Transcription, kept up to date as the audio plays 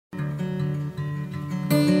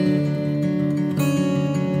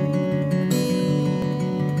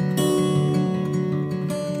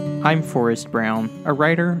I'm Forrest Brown, a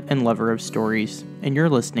writer and lover of stories, and you're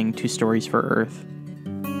listening to Stories for Earth.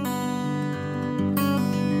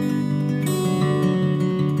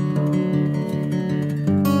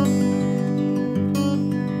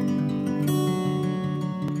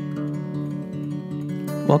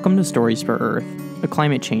 Welcome to Stories for Earth, a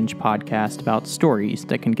climate change podcast about stories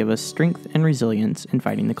that can give us strength and resilience in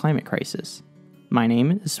fighting the climate crisis. My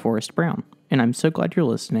name is Forrest Brown, and I'm so glad you're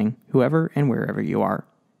listening, whoever and wherever you are.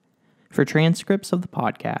 For transcripts of the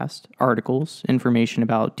podcast, articles, information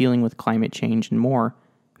about dealing with climate change, and more,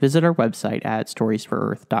 visit our website at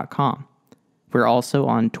storiesforearth.com. We're also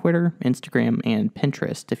on Twitter, Instagram, and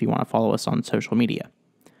Pinterest if you want to follow us on social media.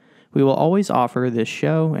 We will always offer this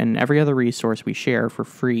show and every other resource we share for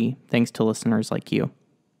free thanks to listeners like you.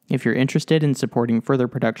 If you're interested in supporting further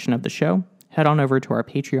production of the show, head on over to our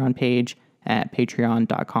Patreon page at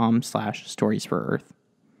patreon.com/storiesforearth.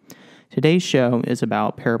 Today's show is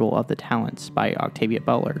about Parable of the Talents by Octavia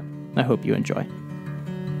Butler. I hope you enjoy.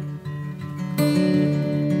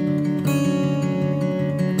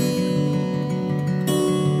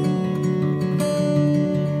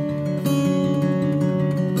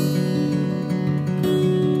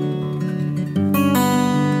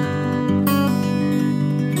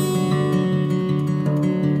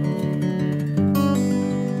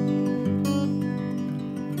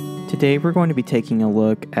 Today we're going to be taking a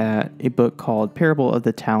look at a book called Parable of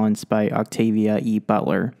the Talents by Octavia E.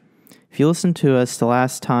 Butler. If you listened to us the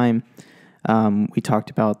last time, we talked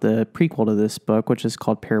about the prequel to this book, which is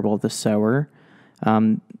called Parable of the Sower.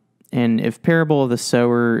 And if Parable of the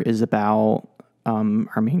Sower is about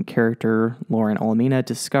our main character, Lauren Olamina,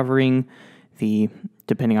 discovering the,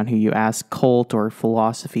 depending on who you ask, cult or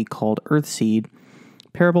philosophy called Earthseed,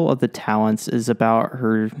 Parable of the Talents is about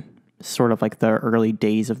her sort of like the early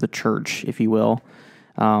days of the church, if you will.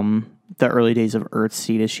 The early days of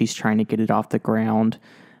Earthseed as she's trying to get it off the ground.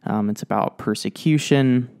 It's about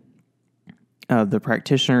persecution of the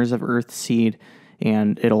practitioners of Earthseed,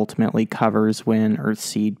 and it ultimately covers when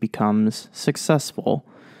Earthseed becomes successful.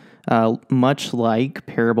 Much like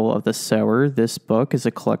Parable of the Sower, this book is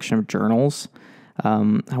a collection of journals.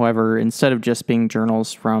 However, instead of just being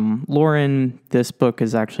journals from Lauren, this book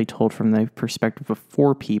is actually told from the perspective of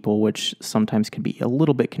four people, which sometimes can be a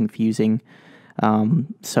little bit confusing.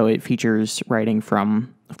 So it features writing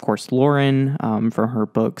from, of course, Lauren, from her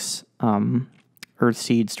books,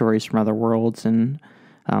 Earthseed, Stories from Other Worlds, and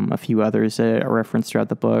a few others that are referenced throughout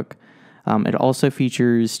the book. It also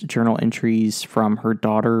features journal entries from her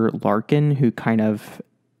daughter, Larkin, who kind of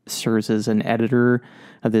serves as an editor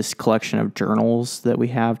of this collection of journals that we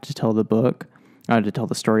have to tell the book, to tell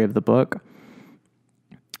the story of the book.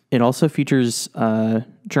 It also features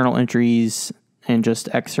journal entries and just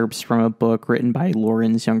excerpts from a book written by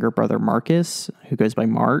Lauren's younger brother, Marcus, who goes by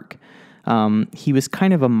Mark. He was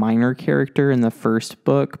kind of a minor character in the first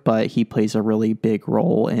book, but he plays a really big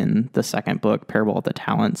role in the second book, Parable of the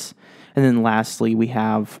Talents. And then lastly, we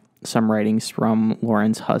have some writings from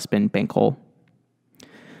Lauren's husband, Benkel.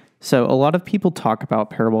 So a lot of people talk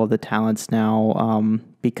about Parable of the Talents now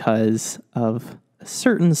because of a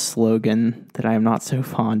certain slogan that I am not so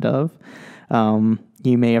fond of.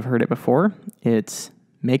 You may have heard it before. It's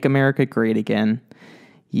 "Make America Great Again."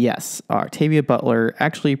 Yes, Octavia Butler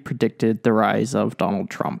actually predicted the rise of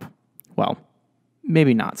Donald Trump. Well,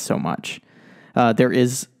 maybe not so much. There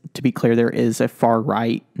is, to be clear, there is a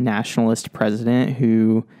far-right nationalist president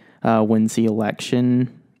who wins the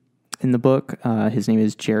election in the book. His name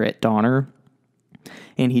is Jarrett Donner,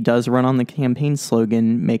 and he does run on the campaign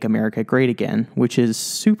slogan, "Make America Great Again," which is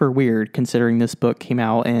super weird considering this book came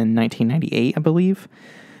out in 1998, I believe.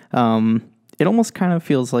 It almost kind of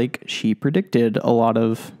feels like she predicted a lot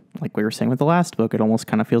of, like we were saying with the last book, it almost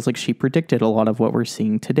kind of feels like she predicted a lot of what we're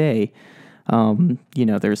seeing today.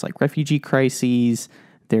 There's like refugee crises,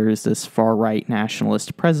 there's this far-right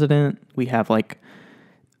nationalist president, we have like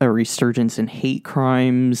a resurgence in hate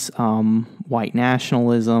crimes, white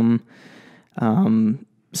nationalism,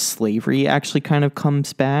 slavery actually kind of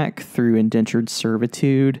comes back through indentured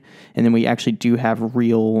servitude. And then we actually do have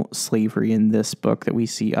real slavery in this book that we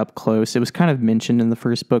see up close. It was kind of mentioned in the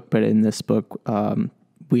first book, but in this book,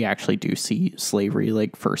 we actually do see slavery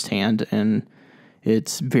like firsthand. And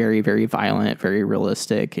it's very, very violent, very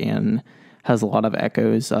realistic, and has a lot of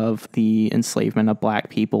echoes of the enslavement of black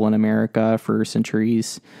people in America for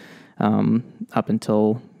centuries, up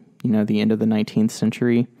until, the end of the 19th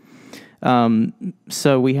century.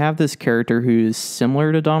 So we have this character who's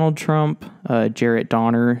similar to Donald Trump. Jarrett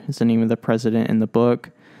Donner is the name of the president in the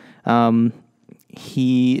book.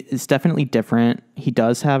 He is definitely different. He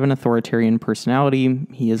does have an authoritarian personality.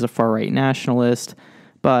 He is a far-right nationalist,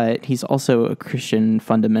 but he's also a Christian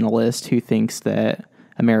fundamentalist who thinks that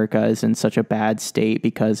America is in such a bad state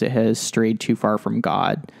because it has strayed too far from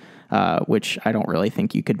God, which I don't really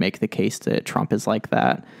think you could make the case that Trump is like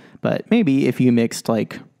that. But maybe if you mixed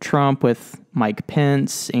like Trump with Mike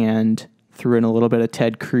Pence and threw in a little bit of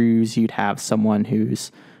Ted Cruz, you'd have someone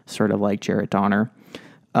who's sort of like Jared Donner.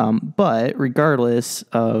 But regardless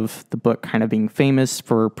of the book kind of being famous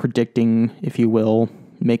for predicting, if you will,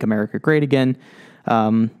 Make America Great Again,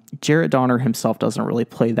 Jared Donner himself doesn't really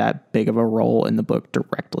play that big of a role in the book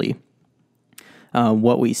directly.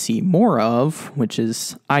 What we see more of, which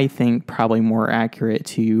is, I think, probably more accurate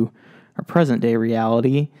to our present day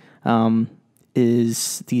reality,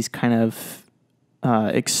 is these kind of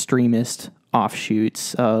extremist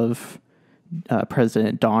offshoots of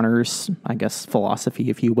President Donner's, I guess, philosophy,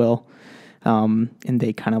 if you will. And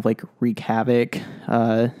they kind of like wreak havoc.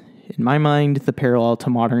 In my mind, the parallel to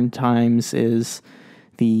modern times is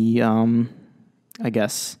the, I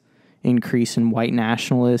guess, increase in white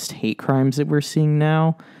nationalist hate crimes that we're seeing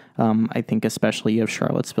now. I think especially of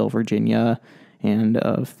Charlottesville, Virginia, and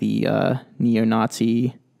of the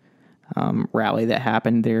neo-Nazi rally that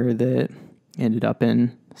happened there that ended up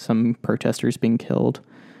in some protesters being killed.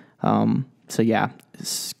 So yeah,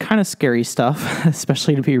 it's kind of scary stuff,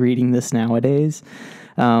 especially to be reading this nowadays.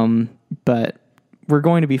 But we're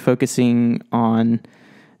going to be focusing on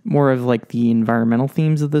more of like the environmental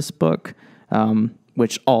themes of this book,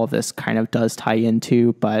 which all of this kind of does tie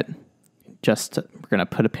into, but just we're going to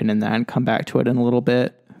put a pin in that and come back to it in a little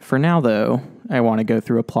bit. For now, though, I want to go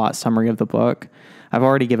through a plot summary of the book. I've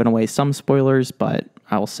already given away some spoilers, but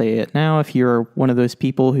I'll say it now. If you're one of those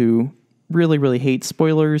people who really, really hate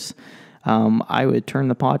spoilers, I would turn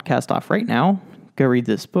the podcast off right now. Go read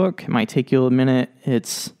this book. It might take you a minute.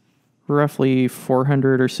 It's roughly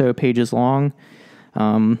 400 or so pages long.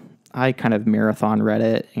 I kind of marathon read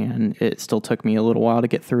it, and it still took me a little while to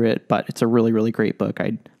get through it, but it's a really, really great book.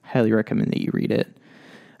 I'd highly recommend that you read it.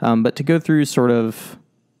 But to go through sort of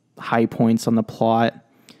high points on the plot,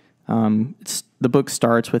 the book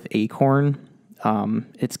starts with Acorn.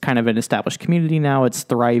 It's kind of an established community now. It's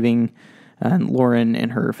thriving, and Lauren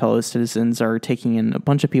and her fellow citizens are taking in a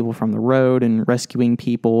bunch of people from the road and rescuing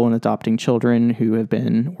people and adopting children who have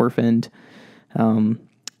been orphaned. And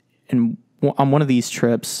on one of these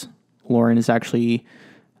trips, Lauren is actually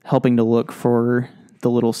helping to look for the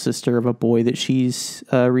little sister of a boy that she's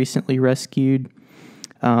recently rescued.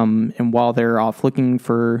 And while they're off looking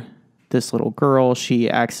for this little girl, she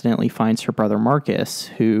accidentally finds her brother Marcus,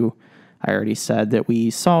 who I already said that we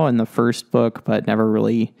saw in the first book, but never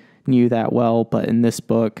really knew that well. But in this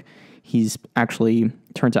book,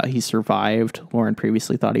 turns out he survived. Lauren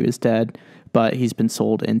previously thought he was dead, but he's been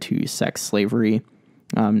sold into sex slavery.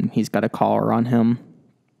 He's got a collar on him,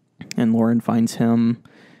 and Lauren finds him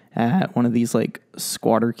at one of these like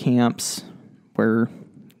squatter camps where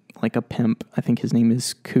like a pimp, I think his name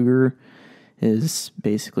is Cougar, is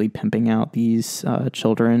basically pimping out these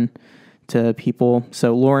children to people.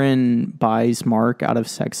 So Lauren buys Mark out of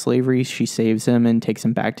sex slavery. She saves him and takes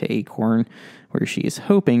him back to Acorn, where she is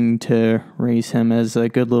hoping to raise him as a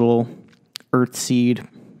good little earthseed.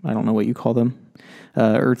 I don't know what you call them.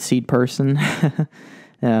 Earthseed person.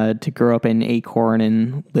 To grow up in Acorn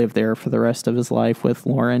and live there for the rest of his life with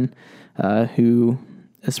Lauren, who,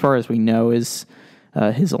 as far as we know, is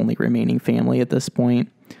his only remaining family at this point.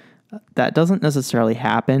 That doesn't necessarily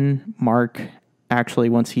happen. Mark, actually,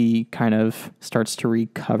 once he kind of starts to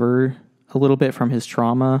recover a little bit from his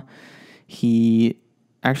trauma, he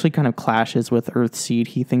actually kind of clashes with Earthseed.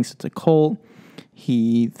 He thinks it's a cult.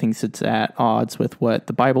 He thinks it's at odds with what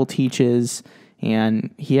the Bible teaches. And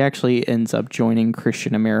he actually ends up joining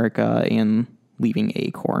Christian America and leaving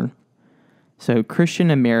Acorn. So Christian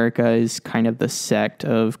America is kind of the sect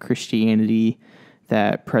of Christianity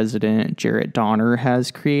that President Jared Donner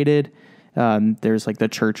has created. There's like the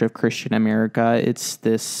Church of Christian America. It's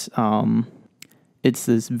this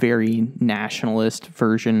very nationalist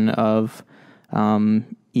version of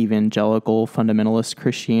evangelical fundamentalist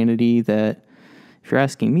Christianity that, if you're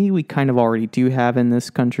asking me, we kind of already do have in this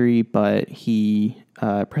country, but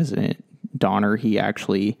President Donner, he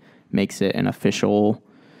actually makes it an official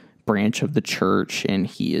branch of the church, and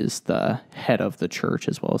he is the head of the church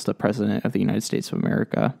as well as the president of the United States of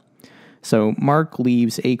America. So Mark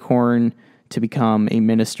leaves Acorn to become a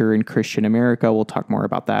minister in Christian America. We'll talk more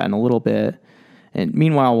about that in a little bit. And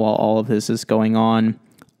meanwhile, while all of this is going on,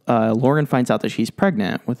 Lauren finds out that she's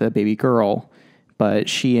pregnant with a baby girl. But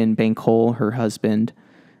she and Bankole, her husband,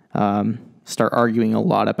 start arguing a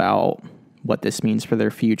lot about what this means for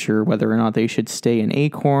their future, whether or not they should stay in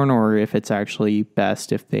Acorn or if it's actually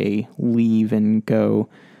best if they leave and go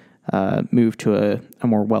move to a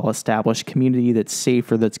more well-established community that's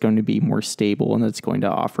safer, that's going to be more stable, and that's going to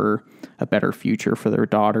offer a better future for their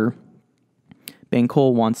daughter.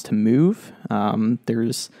 Bancole wants to move.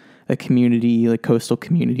 There's a community, a coastal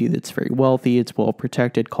community that's very wealthy. It's well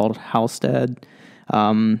protected, called Halstead.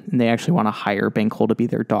 And they actually want to hire Bancole to be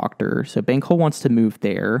their doctor. So Bancole wants to move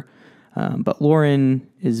there. But Lauren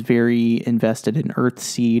is very invested in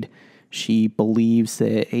Earthseed. She believes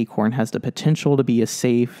that Acorn has the potential to be a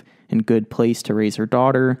safe and good place to raise her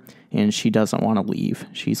daughter, and she doesn't want to leave.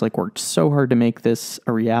 She's like worked so hard to make this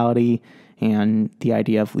a reality, and the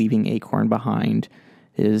idea of leaving Acorn behind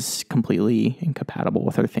is completely incompatible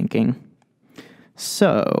with her thinking.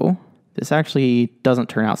 So this actually doesn't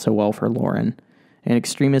turn out so well for Lauren. An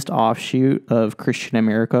extremist offshoot of Christian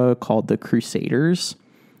America called the Crusaders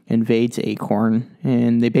invades Acorn,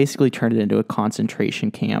 and they basically turn it into a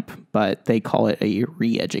concentration camp, but they call it a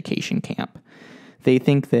re-education camp. They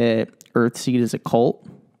think that Earthseed is a cult,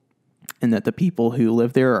 and that the people who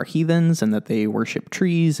live there are heathens, and that they worship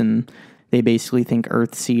trees, and they basically think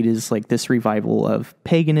Earthseed is like this revival of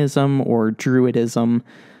paganism or druidism,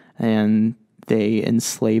 and they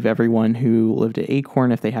enslave everyone who lived at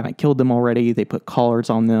Acorn. If they haven't killed them already, they put collars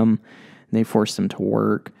on them, and they force them to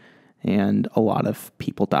work, and a lot of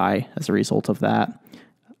people die as a result of that.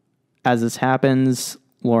 As this happens,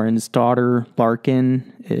 Lauren's daughter,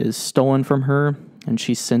 Larkin, is stolen from her, and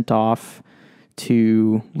she's sent off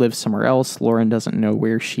to live somewhere else. Lauren doesn't know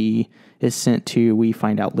where she is sent to. We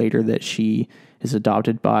find out later that she is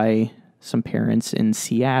adopted by some parents in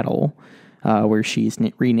Seattle, where she's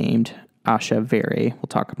renamed Asha Vere. We'll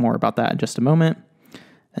talk more about that in just a moment.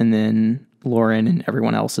 And then Lauren and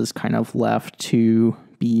everyone else is kind of left to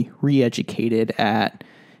be re-educated at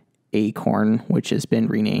Acorn, which has been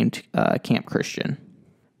renamed Camp Christian.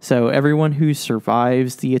 So everyone who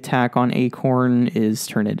survives the attack on Acorn is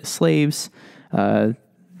turned into slaves. They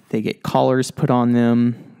get collars put on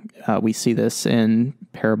them. We see this in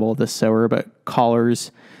Parable of the Sower, but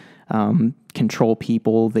collars control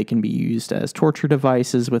people. They can be used as torture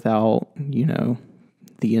devices without, the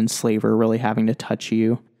enslaver really having to touch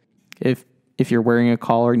you. If you're wearing a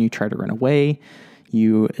collar and you try to run away,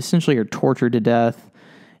 you essentially are tortured to death,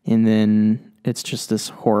 and then it's just this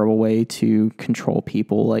horrible way to control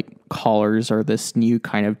people. Like, collars are this new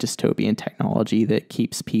kind of dystopian technology that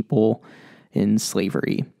keeps people in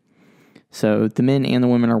slavery. So the men and the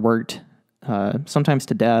women are worked sometimes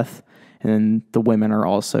to death, and the women are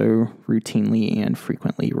also routinely and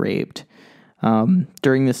frequently raped.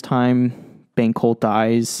 During this time, Bancole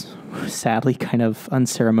dies, sadly, kind of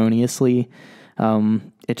unceremoniously.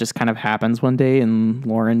 It just kind of happens one day, and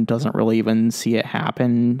Lauren doesn't really even see it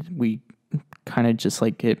happen. We kind of just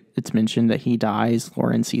it's mentioned that he dies.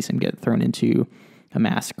 Lauren sees him get thrown into a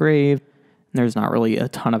mass grave. There's not really a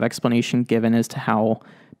ton of explanation given as to how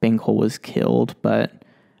Bancole was killed, but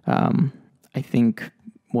I think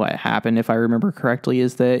what happened, if I remember correctly,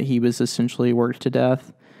 is that he was essentially worked to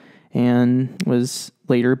death and was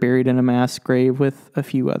later buried in a mass grave with a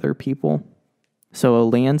few other people. So a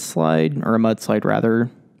landslide, or a mudslide rather,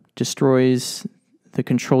 destroys the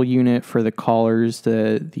control unit for the collars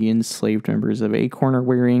that the enslaved members of Acorn are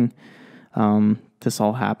wearing. This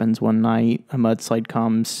all happens one night. A mudslide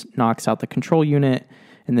comes, knocks out the control unit,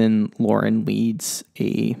 and then Lauren leads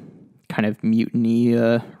a kind of mutiny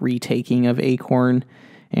retaking of Acorn,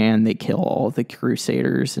 and they kill all of the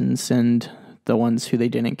Crusaders and send the ones who they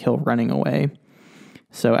didn't kill running away.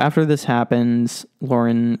 So after this happens,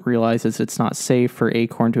 Lauren realizes it's not safe for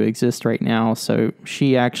Acorn to exist right now, so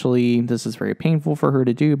she actually, this is very painful for her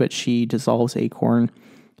to do, but she dissolves Acorn,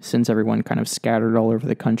 sends everyone kind of scattered all over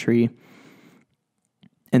the country,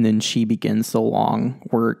 and then she begins the long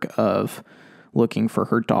work of looking for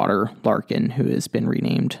her daughter, Larkin, who has been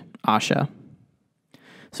renamed Asha.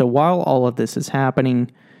 So while all of this is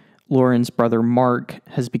happening, Lauren's brother Mark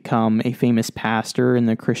has become a famous pastor in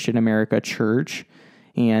the Christian America Church,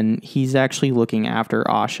 and he's actually looking after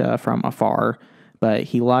Asha from afar, but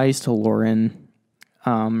he lies to Lauren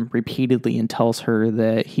repeatedly and tells her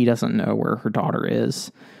that he doesn't know where her daughter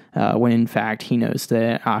is, when in fact he knows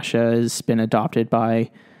that Asha has been adopted by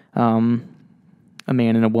a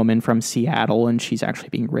man and a woman from Seattle, and she's actually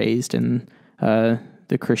being raised in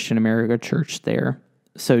the Christian America Church there.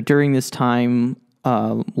 So during this time,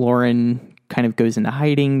 Lauren kind of goes into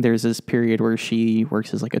hiding. There's this period where she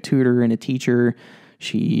works as like a tutor and a teacher.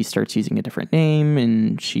 She starts using a different name,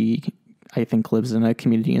 and she, I think, lives in a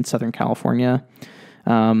community in Southern California.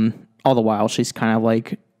 All the while, she's kind of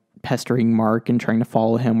like pestering Mark and trying to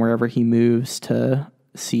follow him wherever he moves to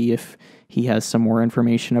see if he has some more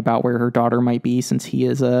information about where her daughter might be, since he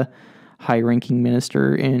is a high-ranking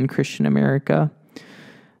minister in Christian America.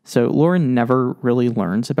 So Lauren never really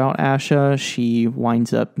learns about Asha. She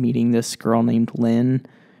winds up meeting this girl named Lynn,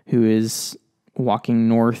 who is walking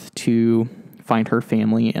north to find her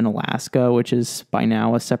family in Alaska, which is by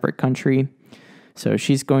now a separate country. So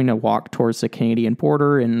she's going to walk towards the Canadian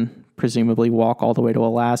border and presumably walk all the way to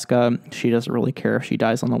Alaska. She doesn't really care if she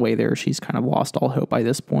dies on the way there. She's kind of lost all hope by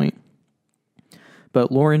this point.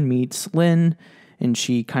 But Lauren meets Lynn, and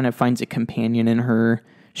she kind of finds a companion in her.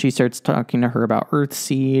 She starts talking to her about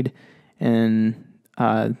Earthseed, and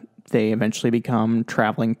they eventually become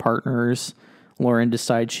traveling partners. Lauren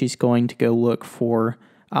decides she's going to go look for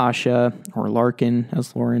Asha, or Larkin,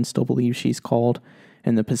 as Lauren still believes she's called,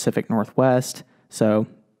 in the Pacific Northwest. So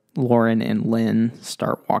Lauren and Lynn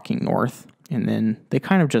start walking north, and then they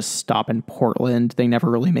kind of just stop in Portland. They never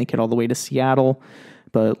really make it all the way to Seattle,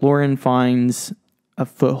 but Lauren finds a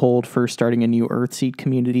foothold for starting a new Earthseed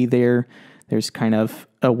community there. There's kind of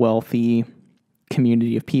a wealthy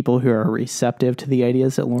community of people who are receptive to the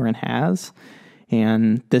ideas that Lauren has.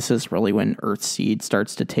 And this is really when Earthseed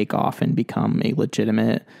starts to take off and become a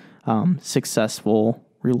legitimate, successful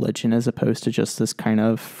religion, as opposed to just this kind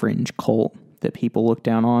of fringe cult that people look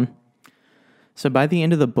down on. So by the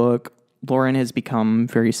end of the book, Lauren has become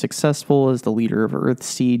very successful as the leader of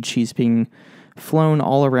Earthseed. She's being flown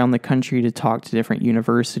all around the country to talk to different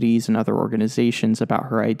universities and other organizations about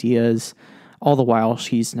her ideas. All the while,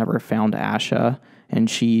 she's never found Asha, and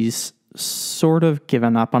she's sort of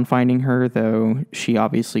given up on finding her, though she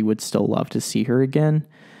obviously would still love to see her again.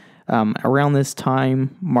 Around this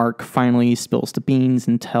time, Mark finally spills the beans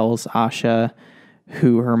and tells Asha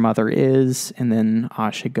who her mother is, and then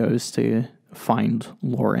Asha goes to find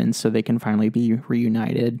Lauren so they can finally be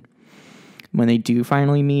reunited. When they do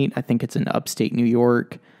finally meet, I think it's in upstate New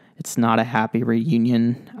York. It's not a happy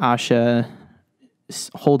reunion. Asha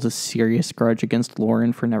holds a serious grudge against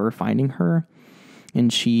Lauren for never finding her,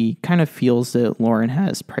 and she kind of feels that Lauren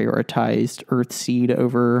has prioritized Earthseed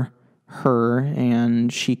over her,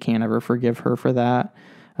 and she can't ever forgive her for that.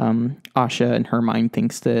 Asha, in her mind,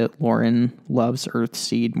 thinks that Lauren loves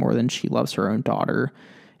Earthseed more than she loves her own daughter,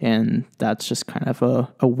 and that's just kind of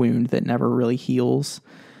a wound that never really heals.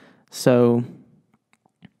 So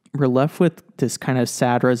we're left with this kind of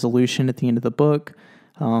sad resolution at the end of the book.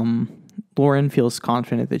 Lauren feels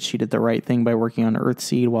confident that she did the right thing by working on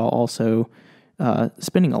Earthseed, while also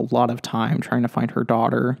spending a lot of time trying to find her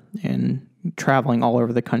daughter and traveling all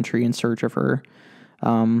over the country in search of her.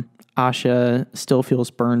 Asha still feels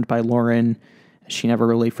burned by Lauren. She never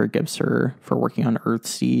really forgives her for working on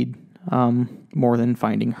Earthseed more than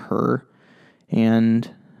finding her. And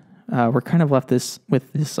we're kind of left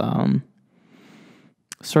with this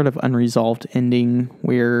sort of unresolved ending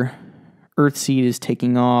where Earthseed is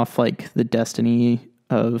taking off, like the destiny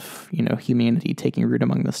of, humanity taking root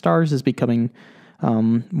among the stars is becoming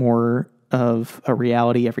more of a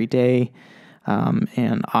reality every day.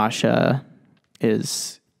 And Asha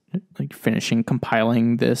is finishing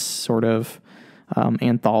compiling this sort of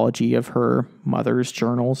anthology of her mother's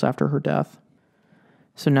journals after her death.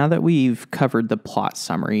 So now that we've covered the plot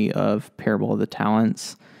summary of Parable of the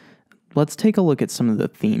Talents, let's take a look at some of the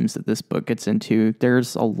themes that this book gets into.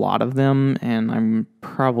 There's a lot of them, and I'm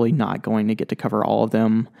probably not going to get to cover all of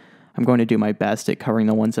them. I'm going to do my best at covering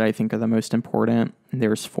the ones that I think are the most important.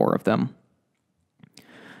 There's 4 of them.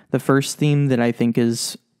 The first theme that I think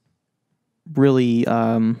is really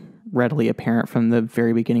readily apparent from the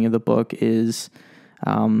very beginning of the book is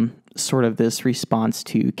sort of this response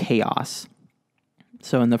to chaos.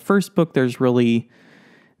 So in the first book, there's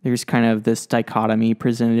kind of this dichotomy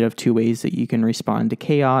presented of 2 ways that you can respond to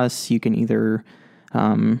chaos. You can either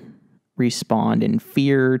respond in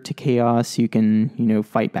fear to chaos. You can,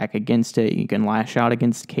 fight back against it. You can lash out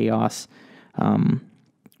against chaos.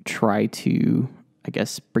 Try to,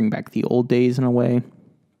 bring back the old days in a way.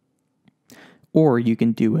 Or you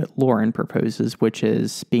can do what Lauren proposes, which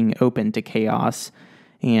is being open to chaos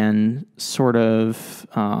and sort of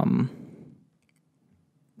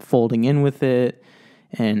folding in with it,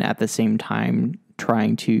 and at the same time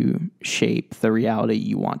trying to shape the reality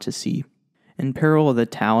you want to see. In Parable of the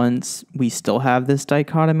Talents, we still have this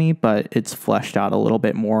dichotomy, but it's fleshed out a little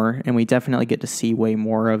bit more, and we definitely get to see way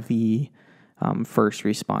more of the first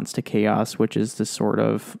response to chaos, which is this sort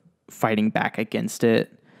of fighting back against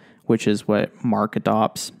it, which is what Mark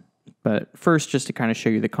adopts. But first, just to kind of show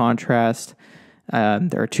you the contrast,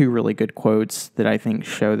 there are 2 really good quotes that I think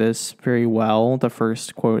show this very well. The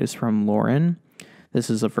first quote is from Lauren. This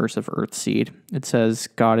is a verse of Earthseed. It says,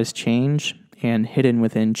 God is change, and hidden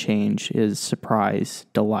within change is surprise,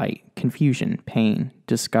 delight, confusion, pain,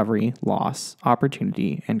 discovery, loss,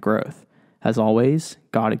 opportunity, and growth. As always,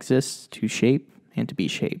 God exists to shape and to be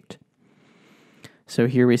shaped. So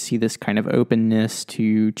here we see this kind of openness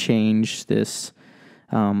to change, this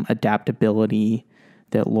adaptability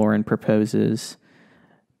that Lauren proposes.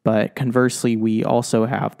 But conversely, we also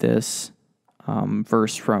have this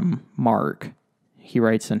verse from Mark. He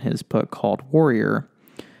writes in his book called Warrior,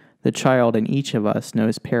 the child in each of us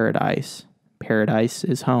knows paradise. Paradise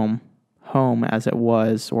is home, home as it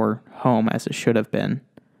was or home as it should have been.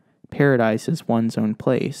 Paradise is one's own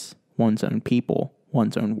place, one's own people,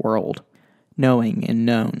 one's own world, knowing and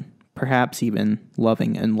known, perhaps even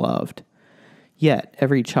loving and loved. Yet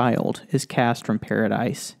every child is cast from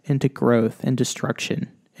paradise into growth and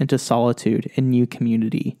destruction, into solitude and new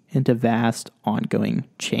community, into vast, ongoing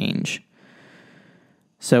change.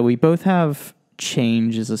 So we both have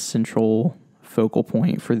change as a central focal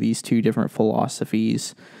point for these two different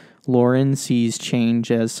philosophies. Lauren sees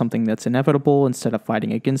change as something that's inevitable. Instead of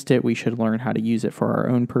fighting against it, we should learn how to use it for our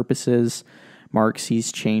own purposes. Mark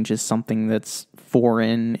sees change as something that's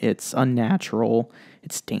foreign, it's unnatural,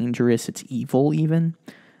 it's dangerous, it's evil even.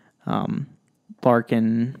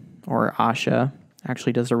 Larkin, or Asha,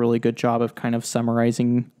 actually does a really good job of kind of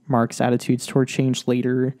summarizing Mark's attitudes toward change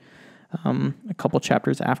later, a couple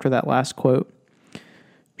chapters after that last quote.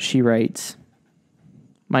 She writes,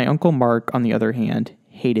 my Uncle Mark, on the other hand,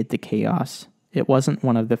 hated the chaos. It wasn't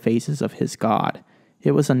one of the faces of his God.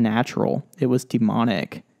 It was unnatural. It was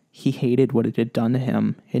demonic. He hated what it had done to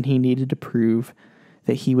him, and he needed to prove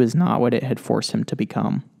that he was not what it had forced him to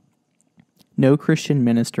become. No Christian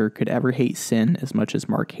minister could ever hate sin as much as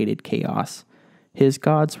Mark hated chaos. His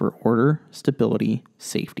gods were order, stability,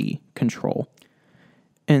 safety, control.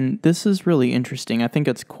 And this is really interesting. I think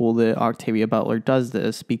it's cool that Octavia Butler does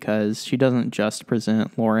this because she doesn't just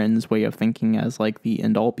present Lauren's way of thinking as like the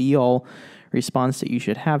end-all be-all response that you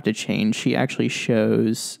should have to change. She actually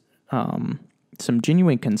shows some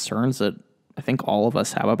genuine concerns that I think all of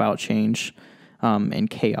us have about change and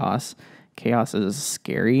chaos. Chaos is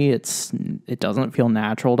scary. It doesn't feel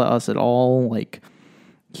natural to us at all. Like,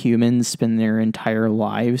 humans spend their entire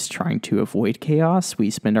lives trying to avoid chaos. We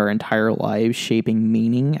spend our entire lives shaping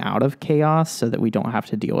meaning out of chaos so that we don't have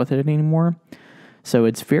to deal with it anymore. So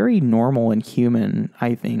it's very normal and human,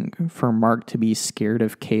 I think, for Mark to be scared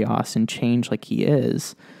of chaos and change like he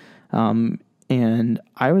is. And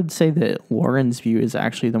I would say that Lauren's view is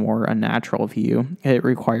actually the more unnatural view. It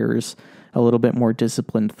requires a little bit more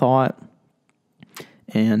disciplined thought,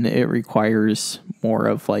 and it requires more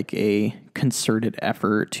of like a concerted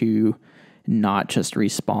effort to not just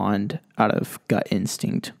respond out of gut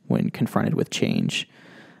instinct when confronted with change.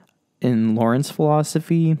 In Lauren's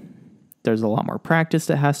philosophy, there's a lot more practice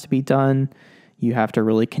that has to be done. You have to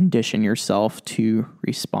really condition yourself to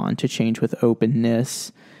respond to change with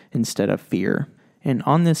openness instead of fear. And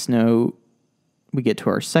on this note, we get to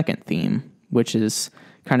our second theme, which is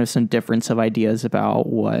kind of some difference of ideas about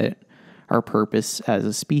what our purpose as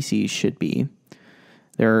a species should be.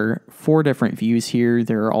 There are 4 different views here.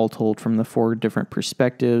 They're all told from the 4 different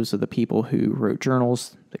perspectives of the people who wrote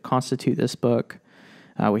journals that constitute this book.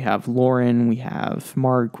 We have Lauren, we have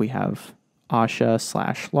Mark, we have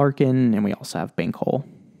Asha/Larkin, and we also have Bankhole.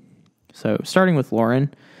 So starting with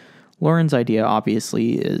Lauren, Lauren's idea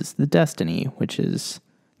obviously is the destiny, which is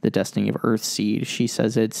the destiny of Earthseed. She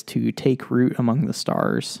says it's to take root among the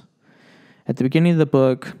stars. At the beginning of the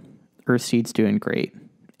book, Earthseed's doing great.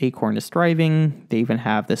 Acorn is thriving. They even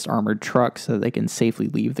have this armored truck so that they can safely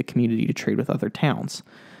leave the community to trade with other towns.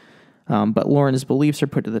 But Lauren's beliefs are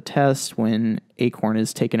put to the test when Acorn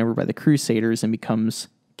is taken over by the Crusaders and becomes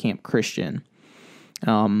Camp Christian.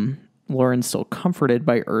 Lauren's still comforted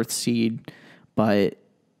by Earthseed, but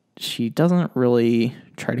she doesn't really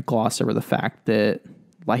try to gloss over the fact that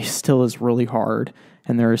life still is really hard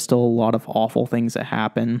and there are still a lot of awful things that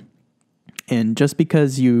happen. And just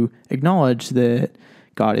because you acknowledge that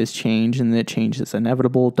God is change and that change is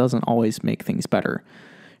inevitable doesn't always make things better.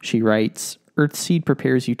 She writes, Earthseed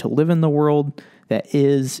prepares you to live in the world that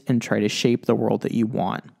is and try to shape the world that you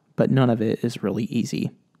want, but none of it is really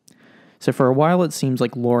easy. So for a while, it seems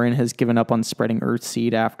like Lauren has given up on spreading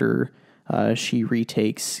Earthseed after she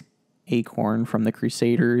retakes Acorn from the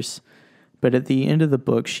Crusaders. But at the end of the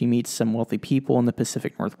book, she meets some wealthy people in the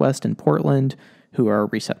Pacific Northwest in Portland who are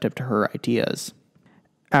receptive to her ideas.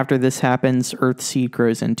 After this happens, Earthseed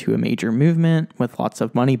grows into a major movement with lots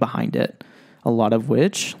of money behind it, a lot of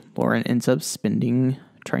which Lauren ends up spending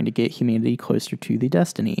trying to get humanity closer to the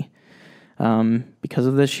destiny. Because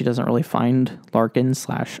of this, she doesn't really find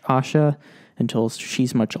Larkin/Asha until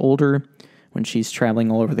she's much older, when she's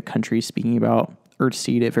traveling all over the country speaking about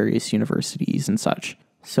Earthseed at various universities and such.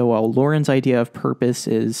 So while Lauren's idea of purpose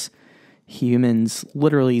is humans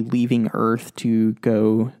literally leaving Earth to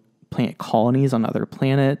go plant colonies on other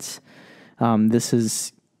planets, this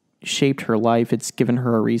has shaped her life. It's given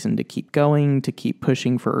her a reason to keep going, to keep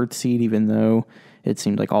pushing for Earthseed, even though it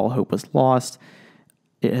seemed like all hope was lost.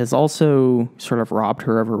 It has also sort of robbed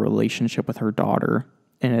her of a relationship with her daughter.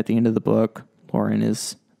 And at the end of the book, Lauren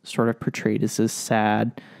is sort of portrayed as this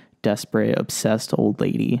sad, desperate, obsessed old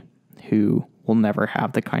lady who will never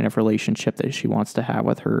have the kind of relationship that she wants to have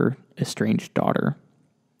with her estranged daughter.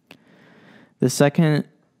 The second,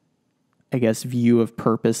 I guess, view of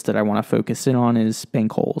purpose that I want to focus in on is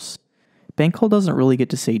Bankol's. Bankol doesn't really get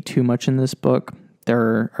to say too much in this book.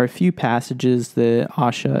 There are a few passages that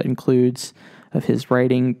Asha includes of his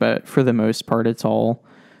writing, but for the most part, it's all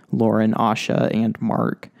Lauren, Asha, and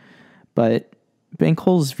Mark. But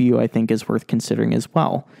Bankol's view, I think, is worth considering as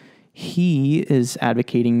well. He is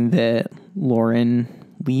advocating that Lauren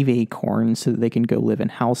leave Acorn so that they can go live in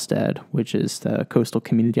Halstead, which is the coastal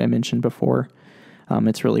community I mentioned before.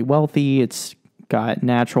 It's really wealthy. It's got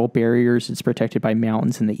natural barriers. It's protected by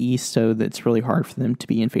mountains in the east, so that's really hard for them to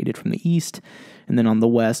be invaded from the east. And then on the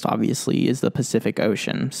west, obviously, is the Pacific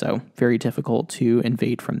Ocean, so very difficult to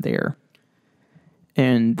invade from there.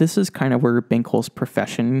 And this is kind of where Bankol's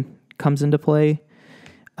profession comes into play.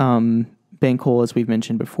 Bankol, as we've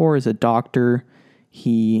mentioned before, is a doctor.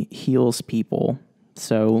 He heals people.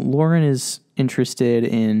 So Lauren is interested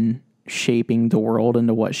in shaping the world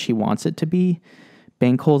into what she wants it to be.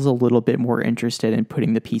 Bankol's a little bit more interested in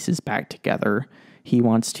putting the pieces back together. He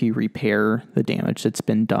wants to repair the damage that's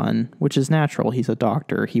been done, which is natural. He's a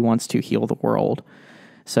doctor. He wants to heal the world.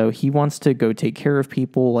 So he wants to go take care of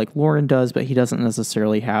people like Lauren does, but he doesn't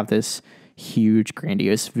necessarily have this huge,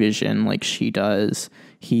 grandiose vision like she does.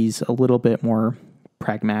 He's a little bit more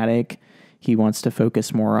pragmatic. He wants to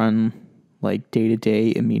focus more on like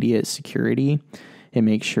day-to-day immediate security and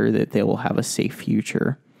make sure that they will have a safe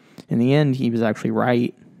future. In the end, he was actually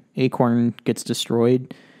right. Acorn gets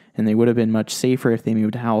destroyed, and they would have been much safer if they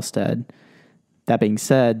moved to Halstead. That being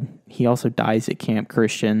said, he also dies at Camp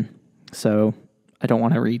Christian. So I don't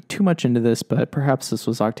want to read too much into this, but perhaps this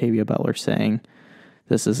was Octavia Butler saying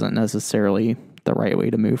this isn't necessarily the right way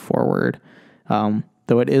to move forward,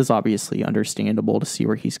 though it is obviously understandable to see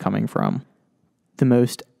where he's coming from. The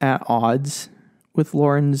most at odds with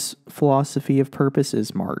Lauren's philosophy of purpose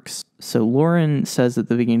is Mark's. So Lauren says at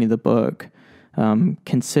the beginning of the book,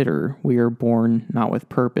 consider we are born not with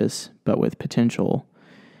purpose, but with potential.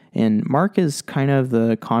 And Mark is kind of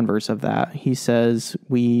the converse of that. He says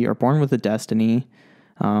we are born with a destiny.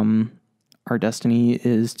 Our destiny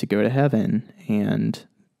is to go to heaven. And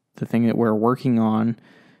the thing that we're working on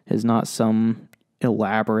is not some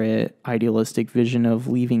elaborate, idealistic vision of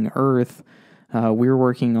leaving Earth. We're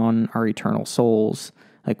working on our eternal souls.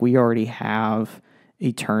 Like, we already have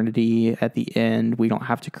eternity at the end. We don't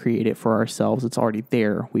have to create it for ourselves. It's already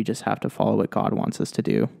there. We just have to follow what God wants us to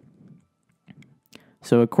do.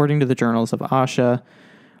 So according to the journals of Asha,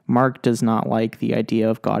 Mark does not like the idea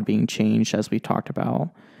of God being changed, as we talked about.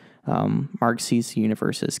 Mark sees the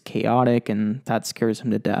universe as chaotic, and that scares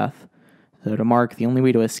him to death. So to Mark, the only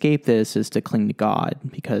way to escape this is to cling to God,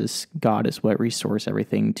 because God is what restores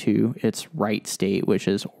everything to its right state, which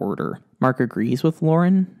is order. Mark agrees with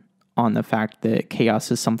Lauren on the fact that chaos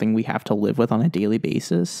is something we have to live with on a daily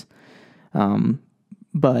basis.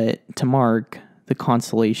 But to Mark, the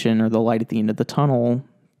consolation or the light at the end of the tunnel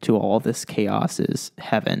to all of this chaos is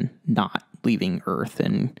heaven, not leaving Earth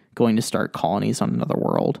and going to start colonies on another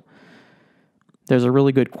world. There's a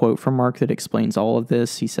really good quote from Mark that explains all of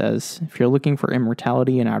this. He says, if you're looking for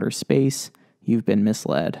immortality in outer space, you've been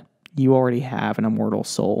misled. You already have an immortal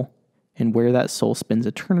soul, and where that soul spends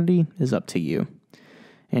eternity is up to you.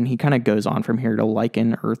 And he kind of goes on from here to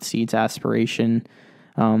liken Earthseed's aspiration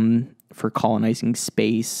for colonizing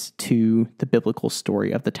space to the biblical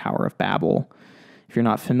story of the Tower of Babel. If you're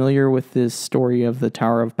not familiar with this story of the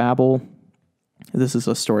Tower of Babel, this is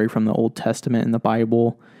a story from the Old Testament in the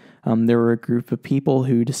Bible. There were a group of people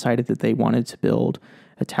who decided that they wanted to build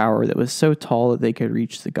a tower that was so tall that they could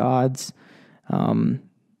reach the gods.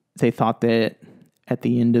 They thought that at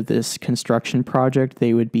the end of this construction project,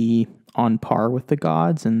 they would be on par with the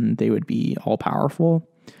gods and they would be all powerful.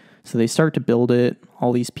 So they start to build it.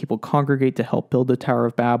 All these people congregate to help build the Tower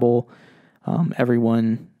of Babel.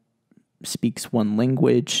 Everyone speaks one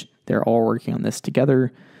language. They're all working on this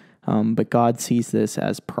together. But God sees this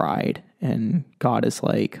as pride. And God is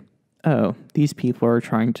like, oh, these people are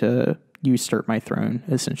trying to usurp my throne,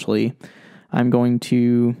 essentially. I'm going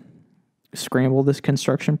to scramble this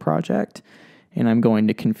construction project, and I'm going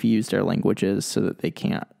to confuse their languages so that they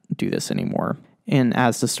can't do this anymore. And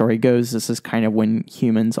as the story goes, this is kind of when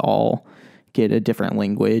humans all get a different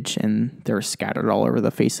language and they're scattered all over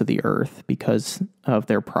the face of the earth because of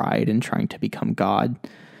their pride in trying to become God.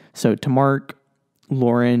 So to mark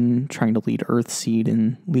Lauren trying to lead Earthseed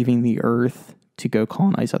and leaving the Earth to go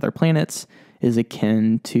colonize other planets is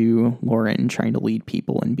akin to Lauren trying to lead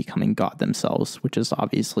people and becoming God themselves, which is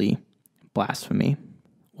obviously blasphemy.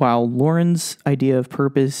 While Lauren's idea of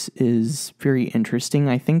purpose is very interesting,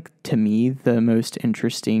 I think to me the most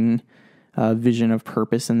interesting vision of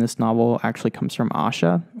purpose in this novel actually comes from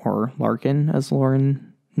Asha, or Larkin as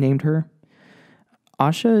Lauren named her.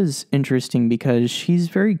 Asha is interesting because she's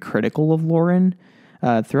very critical of Lauren.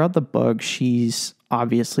 Throughout the book, she's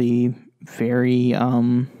obviously very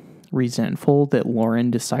resentful that Lauren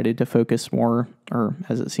decided to focus more, or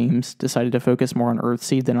as it seems, decided to focus more on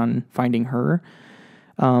Earthseed than on finding her.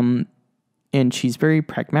 And she's very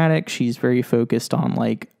pragmatic. She's very focused on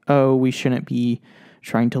like, oh, we shouldn't be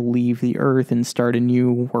trying to leave the Earth and start a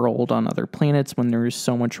new world on other planets when there's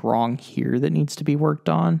so much wrong here that needs to be worked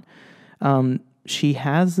on. She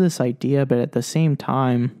has this idea, but at the same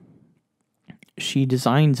time, she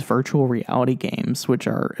designs virtual reality games, which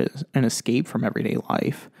are an escape from everyday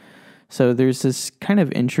life. So there's this kind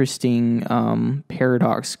of interesting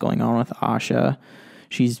paradox going on with Asha.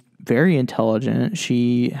 She's very intelligent.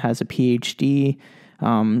 She has a PhD.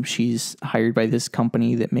 She's hired by this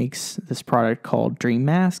company that makes this product called Dream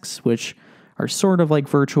Masks, which are sort of like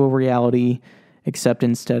virtual reality, except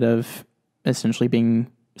instead of essentially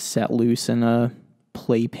being set loose in a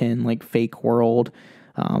playpen like fake world,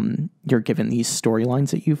 you're given these storylines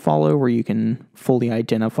that you follow where you can fully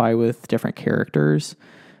identify with different characters.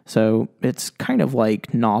 So it's kind of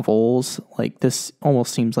like novels. Like this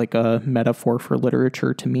almost seems like a metaphor for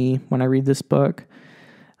literature to me when I read this book.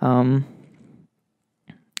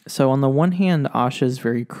 So on the one hand, Asha is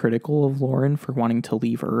very critical of Lauren for wanting to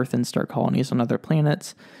leave Earth and start colonies on other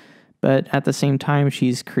planets. But at the same time,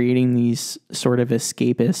 she's creating these sort of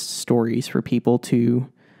escapist stories for people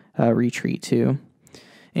to retreat to.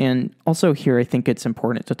 And also here, I think it's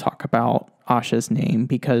important to talk about Asha's name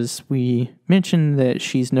because we mentioned that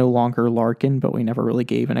she's no longer Larkin, but we never really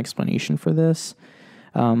gave an explanation for this.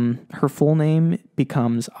 Her full name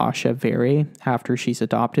becomes Asha Vere after she's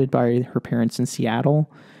adopted by her parents in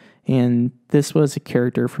Seattle. And this was a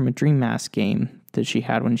character from a Dream Mask game that she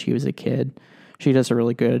had when she was a kid. She does a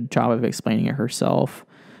really good job of explaining it herself.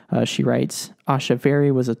 She writes, Asha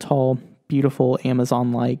Vere was a tall, beautiful,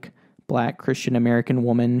 Amazon-like, Black Christian American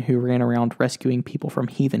woman who ran around rescuing people from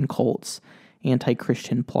heathen cults,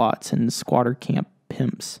 anti-Christian plots, and squatter camp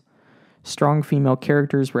pimps. Strong female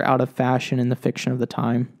characters were out of fashion in the fiction of the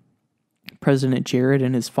time. President Jared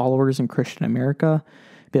and his followers in Christian America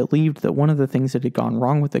believed that one of the things that had gone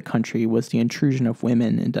wrong with the country was the intrusion of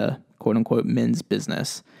women into quote-unquote men's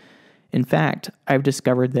business. In fact, I've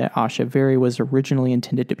discovered that Asha Vere was originally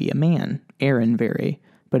intended to be a man, Aaron Vere,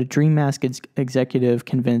 but a Dream Mask executive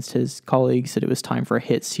convinced his colleagues that it was time for a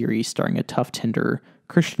hit series starring a tough, tender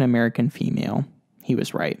Christian American female. He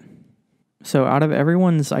was right. So out of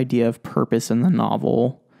everyone's idea of purpose in the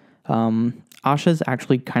novel, Asha's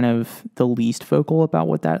actually kind of the least vocal about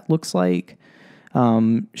what that looks like.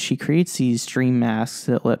 She creates these dream masks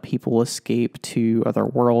that let people escape to other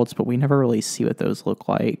worlds, but we never really see what those look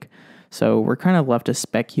like. So we're kind of left to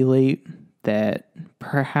speculate that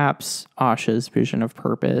perhaps Asha's vision of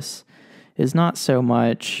purpose is not so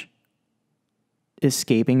much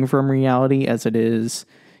escaping from reality as it is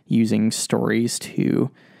using stories to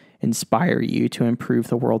inspire you to improve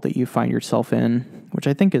the world that you find yourself in, which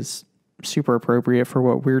I think is super appropriate for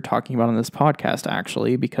what we're talking about on this podcast,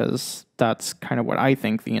 actually, because that's kind of what I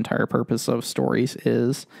think the entire purpose of stories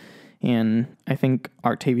is. And I think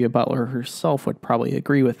Octavia Butler herself would probably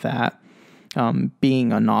agree with that.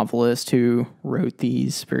 Being a novelist who wrote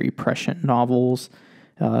these very prescient novels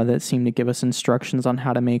that seem to give us instructions on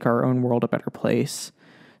how to make our own world a better place.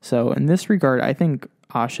 So in this regard, I think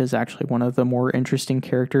Asha is actually one of the more interesting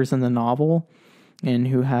characters in the novel and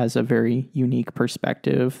who has a very unique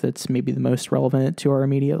perspective that's maybe the most relevant to our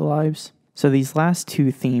immediate lives. So these last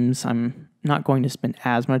two themes I'm not going to spend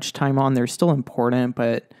as much time on. They're still important,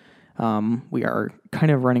 but we are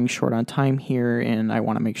kind of running short on time here, and I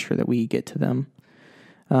want to make sure that we get to them.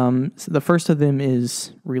 So the first of them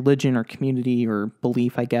is religion or community or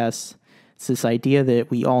belief, I guess. It's this idea that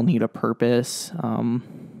we all need a purpose.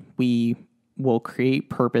 We will create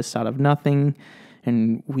purpose out of nothing,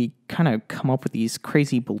 and we kind of come up with these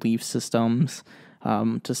crazy belief systems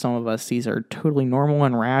To some of us, these are totally normal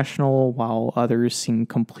and rational, while others seem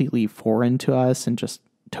completely foreign to us and just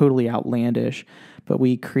totally outlandish. But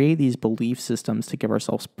we create these belief systems to give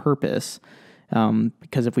ourselves purpose,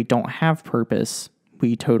 because if we don't have purpose,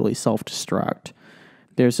 we totally self-destruct.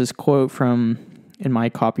 There's this quote in my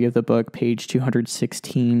copy of the book, page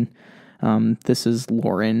 216. This is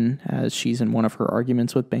Lauren, as she's in one of her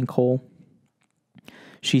arguments with Bankhole.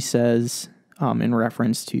 She says, in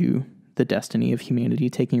reference to the destiny of humanity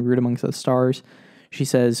taking root amongst the stars, she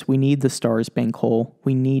says, "We need the stars, Bankhole.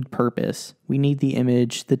 We need purpose. We need the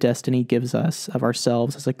image the destiny gives us of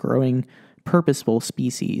ourselves as a growing, purposeful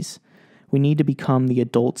species. We need to become the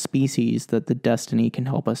adult species that the destiny can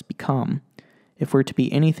help us become. If we're to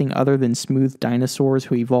be anything other than smooth dinosaurs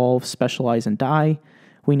who evolve, specialize, and die,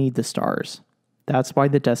 we need the stars. That's why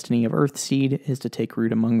the destiny of Earthseed is to take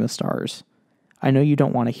root among the stars." I know you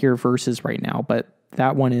don't want to hear verses right now, but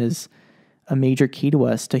that one is a major key to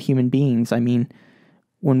us, to human beings. I mean,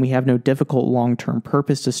 when we have no difficult long-term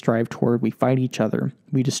purpose to strive toward, we fight each other.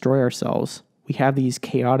 We destroy ourselves. We have these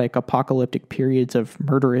chaotic, apocalyptic periods of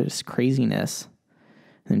murderous craziness.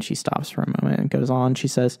 And then she stops for a moment and goes on. She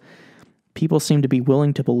says, "People seem to be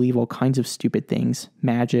willing to believe all kinds of stupid things,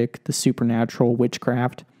 magic, the supernatural,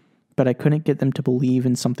 witchcraft, but I couldn't get them to believe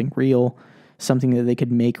in something real, something that they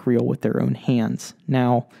could make real with their own hands.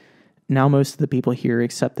 Now most of the people here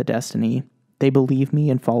accept the destiny. They believe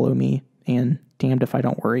me and follow me, and damned if I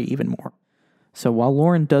don't worry even more." So while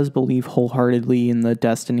Lauren does believe wholeheartedly in the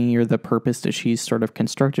destiny or the purpose that she's sort of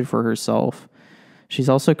constructed for herself, she's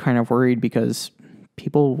also kind of worried because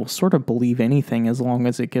people will sort of believe anything as long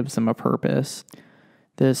as it gives them a purpose.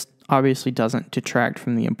 This obviously doesn't detract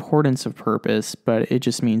from the importance of purpose, but it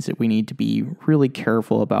just means that we need to be really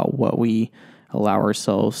careful about what we allow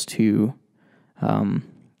ourselves to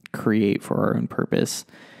create for our own purpose.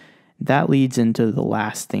 That leads into the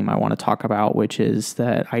last theme I want to talk about, which is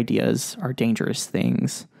that ideas are dangerous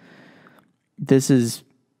things. This is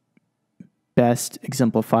best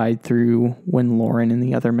exemplified through when Lauren and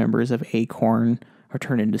the other members of Acorn are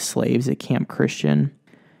turned into slaves at Camp Christian.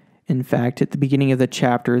 In fact, at the beginning of the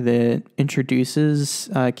chapter that introduces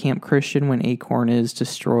Camp Christian, when Acorn is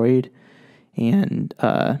destroyed and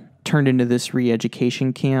turned into this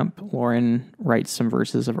re-education camp, Lauren writes some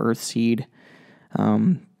verses of Earthseed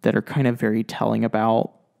that are kind of very telling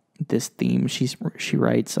about this theme. She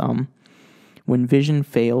writes, "When vision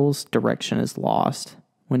fails, direction is lost.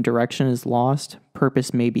 When direction is lost,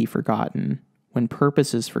 purpose may be forgotten. When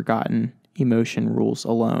purpose is forgotten, emotion rules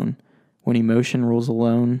alone. When emotion rules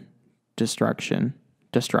alone, destruction.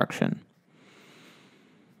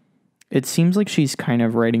 It seems like she's kind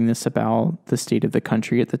of writing this about the state of the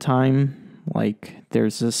country at the time. Like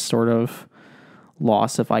there's this sort of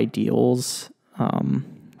loss of ideals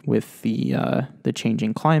with the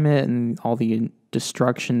changing climate and all the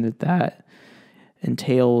destruction that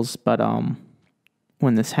entails. But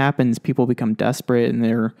when this happens, people become desperate and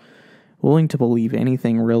they're willing to believe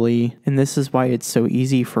anything, really. And this is why it's so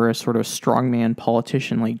easy for a sort of strongman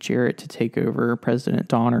politician like Jarrett to take over President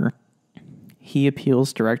Donner. He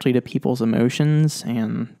appeals directly to people's emotions,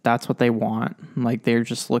 and that's what they want. Like, they're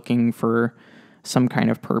just looking for some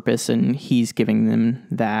kind of purpose, and he's giving them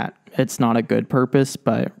that. It's not a good purpose,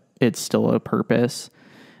 but it's still a purpose.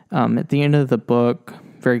 At the end of the book,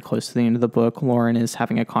 very close to the end of the book, Lauren is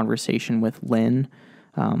having a conversation with Lynn.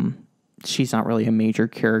 She's not really a major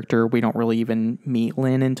character. We don't really even meet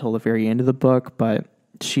Lynn until the very end of the book, but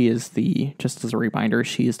she is just as a reminder,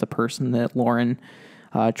 she is the person that Lauren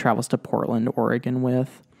travels to Portland, Oregon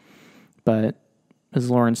with. But as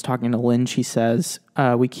Lauren's talking to Lynn, she says,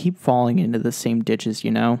 "We keep falling into the same ditches,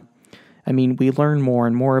 you know? I mean, we learn more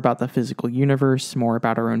and more about the physical universe, more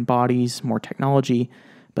about our own bodies, more technology,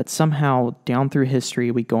 but somehow, down through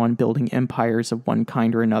history, we go on building empires of one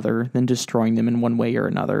kind or another, then destroying them in one way or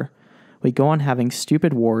another. We go on having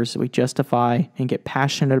stupid wars that we justify and get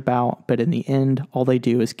passionate about, but in the end, all they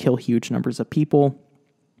do is kill huge numbers of people,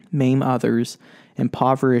 maim others,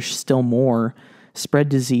 impoverish still more, spread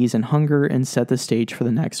disease and hunger, and set the stage for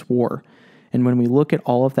the next war. And when we look at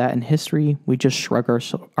all of that in history, we just shrug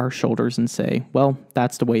our shoulders and say, well,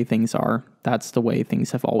 that's the way things are. That's the way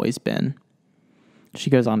things have always been." She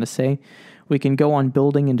goes on to say, "We can go on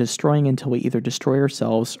building and destroying until we either destroy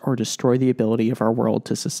ourselves or destroy the ability of our world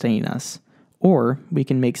to sustain us. Or we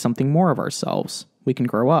can make something more of ourselves. We can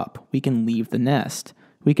grow up. We can leave the nest.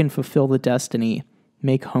 We can fulfill the destiny,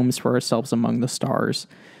 make homes for ourselves among the stars,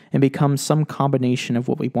 and become some combination of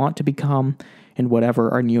what we want to become and whatever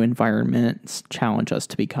our new environments challenge us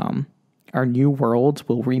to become. Our new worlds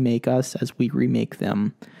will remake us as we remake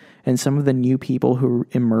them. And some of the new people who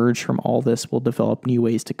emerge from all this will develop new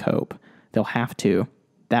ways to cope. They'll have to.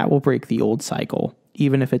 That will break the old cycle,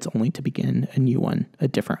 even if it's only to begin a new one, a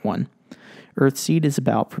different one. Earthseed is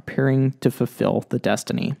about preparing to fulfill the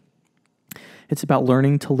destiny. It's about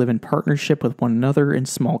learning to live in partnership with one another in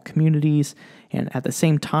small communities, and at the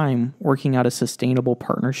same time, working out a sustainable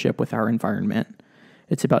partnership with our environment.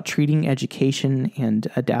 It's about treating education and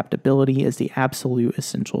adaptability as the absolute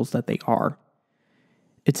essentials that they are.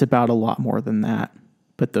 It's about a lot more than that,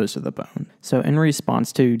 but those are the bones. So in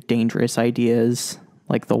response to dangerous ideas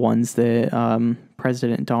like the ones that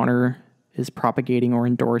President Donner is propagating or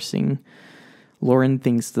endorsing, Lauren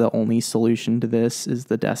thinks the only solution to this is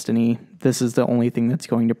the destiny. This is the only thing that's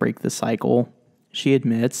going to break the cycle. She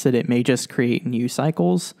admits that it may just create new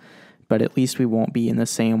cycles, but at least we won't be in the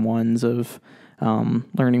same ones of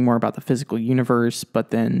learning more about the physical universe, but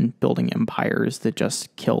then building empires that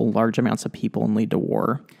just kill large amounts of people and lead to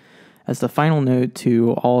war. As the final note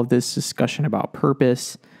to all of this discussion about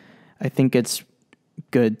purpose, I think it's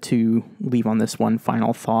good to leave on this one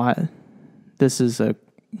final thought. This is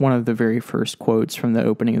one of the very first quotes from the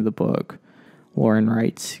opening of the book. Lauren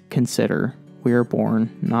writes, "Consider, we are born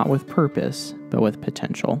not with purpose, but with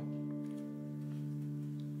potential."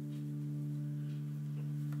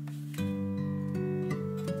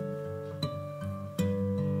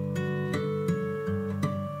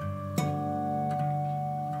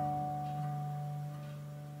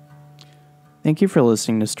 Thank you for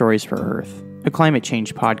listening to Stories for Earth, a climate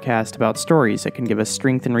change podcast about stories that can give us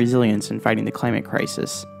strength and resilience in fighting the climate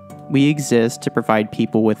crisis. We exist to provide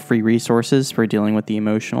people with free resources for dealing with the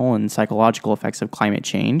emotional and psychological effects of climate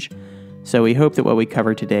change, so we hope that what we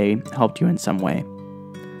covered today helped you in some way.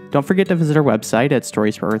 Don't forget to visit our website at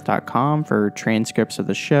storiesforearth.com for transcripts of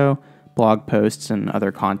the show, blog posts, and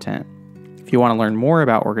other content. If you want to learn more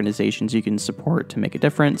about organizations you can support to make a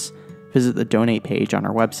difference, visit the donate page on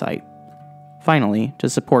our website. Finally, to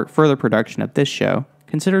support further production of this show,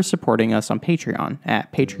 consider supporting us on Patreon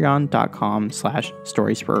at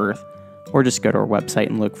patreon.com/storiesforearth, or just go to our website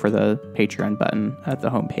and look for the Patreon button at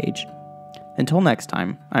the homepage. Until next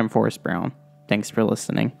time, I'm Forrest Brown. Thanks for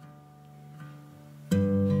listening.